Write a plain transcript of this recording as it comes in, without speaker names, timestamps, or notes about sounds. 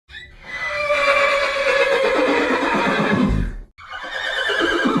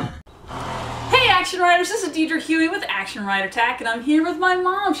is Deidre Huey with Action Rider Tack, and I'm here with my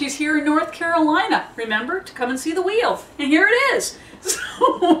mom. She's here in North Carolina. Remember to come and see the wheel, and here it is.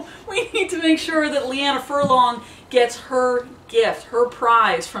 So we need to make sure that Leanna Furlong gets her gift, her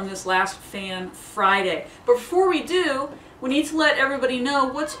prize from this last Fan Friday. But before we do, we need to let everybody know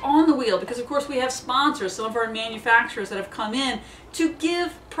what's on the wheel, because of course we have sponsors, some of our manufacturers that have come in to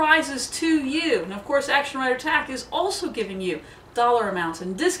give prizes to you. And of course Action Rider Tack is also giving you dollar amounts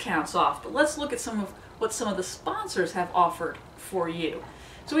and discounts off. But let's look at what some of the sponsors have offered for you.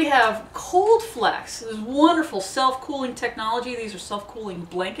 So we have Cold Flex. This is wonderful self-cooling technology. These are self-cooling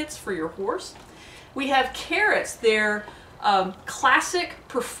blankets for your horse. We have Carrots, their classic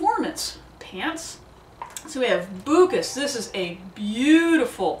performance pants. So we have Bucas. This is a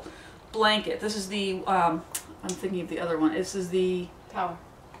beautiful blanket. This is the, I'm thinking of the other one. This is the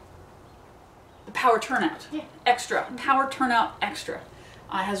Power Turnout. Yeah. Extra. Power Turnout Extra.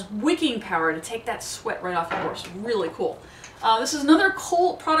 Has wicking power to take that sweat right off your horse. Really cool. This is another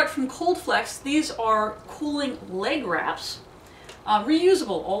product from Cold Flex. These are cooling leg wraps.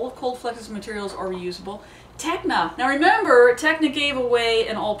 Reusable. All of Cold Flex's materials are reusable. Tekna. Now remember, Tekna gave away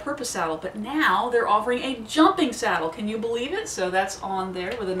an all-purpose saddle, but now they're offering a jumping saddle. Can you believe it? So that's on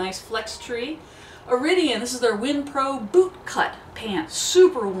there with a nice flex tree. Iridian, this is their WinPro boot cut pants.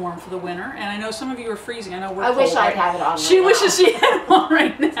 Super warm for the winter, and I know some of you are freezing. I know we're cold. I wish I'd have it on She wishes she had it on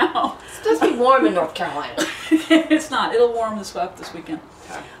right now. It's supposed to be warm in North Carolina. It's not. It'll warm this up this weekend.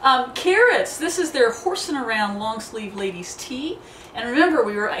 Okay. Carrots, this is their Horsing Around long sleeve ladies tee. And remember,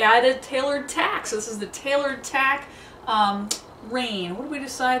 we added tailored tack. So this is the tailored tack rain. What did we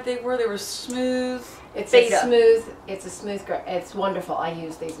decide they were? They were smooth. It's a smooth. It's wonderful. I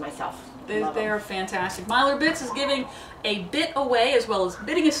use these myself. They are fantastic. Myler Bits is giving a bit away, as well as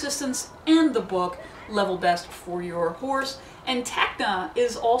bitting assistance and the book Level Best for your horse. And Tekna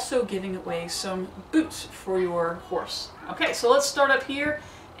is also giving away some boots for your horse. Okay, so let's start up here,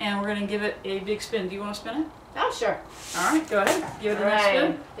 and we're going to give it a big spin. Do you want to spin it? Oh, sure. All right, go ahead. Give it a nice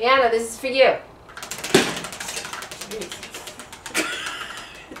spin. Leanna, this is for you.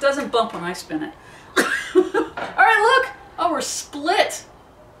 It doesn't bump when I spin it. All right, look. Oh, we're split.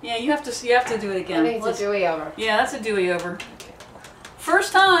 Yeah, you have to do it again. I think it's a Dewey over. Yeah, that's a Dewey over.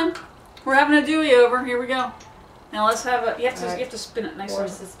 First time we're having a Dewey over. Here we go. Now let's have a. You have to spin it nice and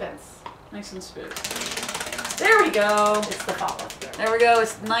suspense. Nice and smooth. There we go. It's the follow through. There we go.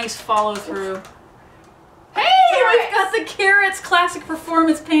 It's nice follow through. Hey, we've got the Carrots Classic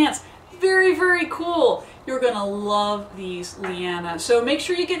Performance Pants. Very, very cool. You're going to love these, Leanna. So make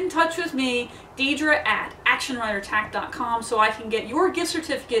sure you get in touch with me, Deidre at actionridertack.com, so I can get your gift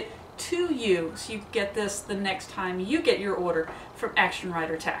certificate to you, so you get this the next time you get your order from Action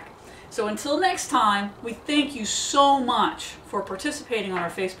Rider Tack. So until next time, we thank you so much for participating on our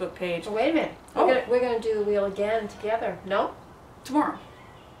Facebook page. Oh, wait a minute. We're gonna do the wheel again together. No? Tomorrow.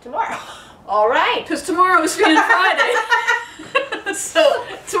 Tomorrow. All right. Because tomorrow is Fan Friday. So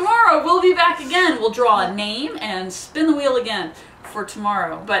tomorrow we'll be back again. We'll draw a name and spin the wheel again for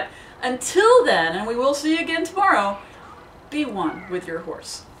tomorrow. But until then, and we will see you again tomorrow, be one with your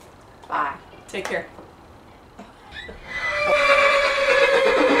horse. Bye. Take care.